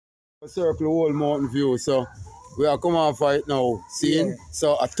Circle whole mountain view, so we are come off right now. See? Yeah.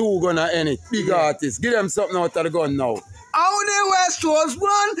 So a 2 gunner in it. Big artist. Give them something out of the gun now. How the West was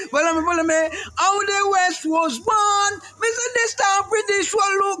born, follow me. How the West was born. Mr. This time British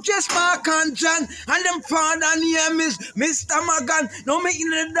will look just Mark and John. And them father name is Mr. Magan. No making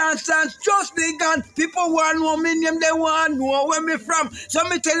the dance just begun. People want know me name, they want know where me from. So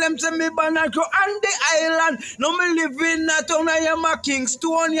me tell them to me banana on the island. No me live in a town, I am a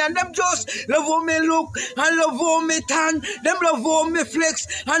Kingston. And them just love how me look and love how me tan. Them love how me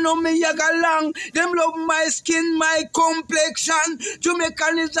flex and how me yaga long. Them love my skin, my complexion. Jamaica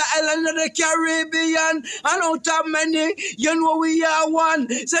is the island of the Caribbean. And out of many, you know we are one.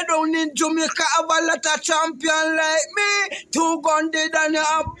 So down in Jamaica have a lot of champion like me. 2 gun dead and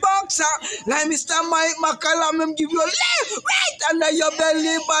a boxer. Like Mr. Mike McCallum, him give you left, right under your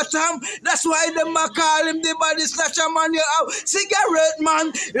belly bottom. That's why them call him the body snatcher man. You have cigarette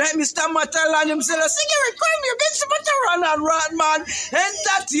man. Like Mr. Matalan, him say a cigarette crime, you get some run and rat man. And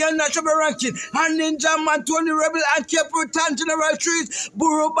that's the natural ranking. And Ninja Man, Tony Rebel and Capitan General Trees,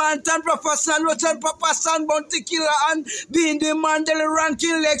 Burro Bantan, Professor Notan, Papa San, Bounty Killer, and being the Mandela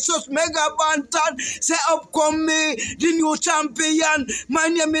ranking Lexus Mega Bantan. Say up come me, the new champion. My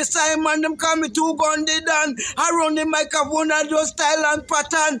name is Simon, them call me 2 gun dead and around the microphone and those style and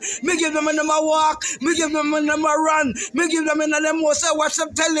pattern. Me give them a walk, me give them a run, me give them a most watch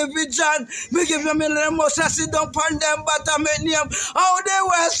some television, me give them a most sit down on them, but I make name. How the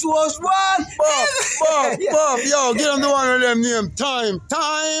West was one. Bob, yo, give them the one of them name. Time.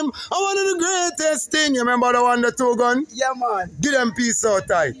 One of the greatest thing. You remember the one, the 2 gun? Yeah, man. Give them peace out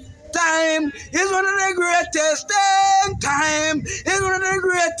tight. Time is one of the greatest things. Time is one of the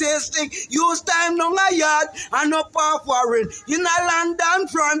greatest things. Use time long a yard and up off foreign. In a London,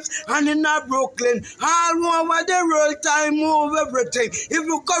 France, and in a Brooklyn. All over the world, time move everything. If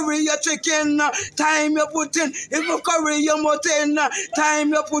you curry your chicken, time you put in. If you curry your mutton,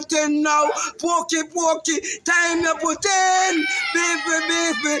 time you put in now. Pokey, time you put in.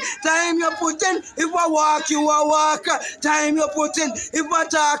 Beefy, time you put in. If I walk, you a walk. Time you put in. If I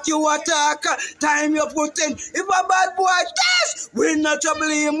talk, you attack, time you put in. If a bad boy test, we not trouble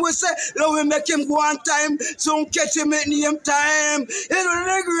him. We say, Lord, we make him go on time. Soon catch him at him time. It's one of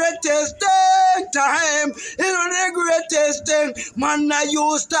the greatest thing. Time. It's one of the greatest thing. Man, I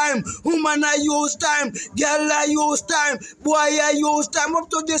use time. Woman, I use time. Girl, I use time. Boy, I use time.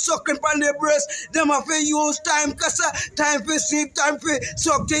 Up to the sucking on the breast. Them have to use time. Cause time for sleep, time for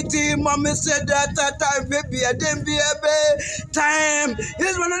suck the team. Mommy said that time for be a them baby. Time.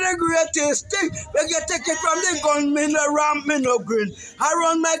 It's one of the greatest thing. We get take it from the gun, me no ramp, me no green. I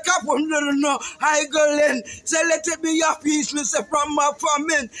run my cap from the no, I go in. Say let it be your peace, me say from my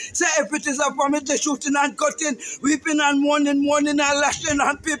famine. Say if it is a famine, they shooting and cutting, weeping and mourning and lashing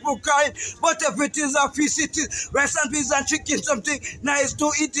and people crying. But if it is a feast, it is rice and peas and chicken, something nice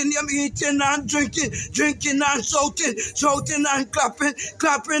to eating, eating and drinking and shouting and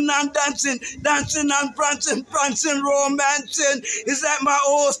clapping and dancing and prancing, romancing. It's like my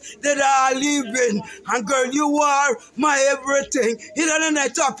host that I live in. And girl, you are my everything. In the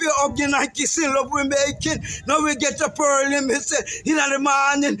night up here hugging and kissing, love we making. Now we get a pearl in me say, in the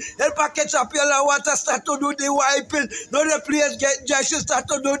morning, help a catch up yellow water, start to do the wiping. Now the place get dry, she start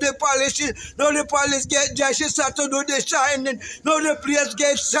to do the polishing. Now the polish get dry, she start to do the shining. Now the place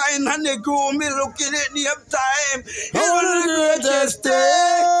get shine and they grow me looking at the time. It's one of the greatest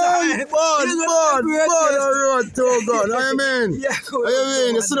thing. Road 2 gun. I mean, yeah, cool.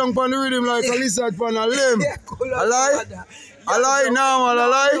 You sit down on the rhythm like a lizard on a limb. Yeah, cool. A lie? A lie now, man, a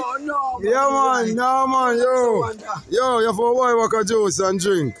lie? No, yeah, man, yo. Yo, you for a boy walk a juice and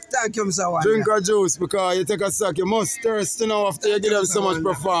drink. Thank you, Mr. Wanda. Drink a juice because you take a sack, you must thirst now after you give them so much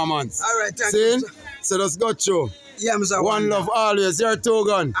performance. All right, thank you. So that's got you. Yeah, Mr. One love always, you're 2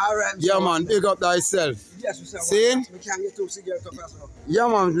 gun. All right, Mr. Yeah, man, big up thyself. Yes, Mr. See? We can get 2 cigarettes first. Yeah,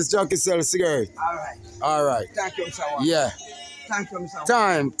 man, Mr. Jackie sell cigarette. All right. All right. Thank you, Mr. Wanda. Yeah. Thank you, Mr. Wanda.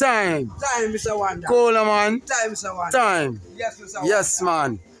 Time. Time, Mr. Wanda. Cool, man. Time, Mr. Wanda. Time. Yes, Mr. Wanda. Yes,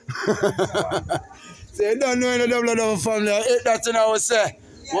 man. So you don't know any double family. I hate that, you know, we say.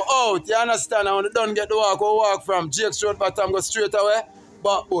 Yeah. We're out, you understand? And when you don't get the walk, we walk from Jake's Road bottom, go straight away,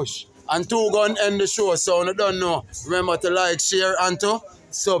 back bush. And 2 gun end the show, so when you don't know, remember to like, share, and to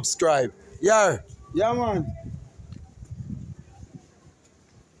subscribe. Yeah, man.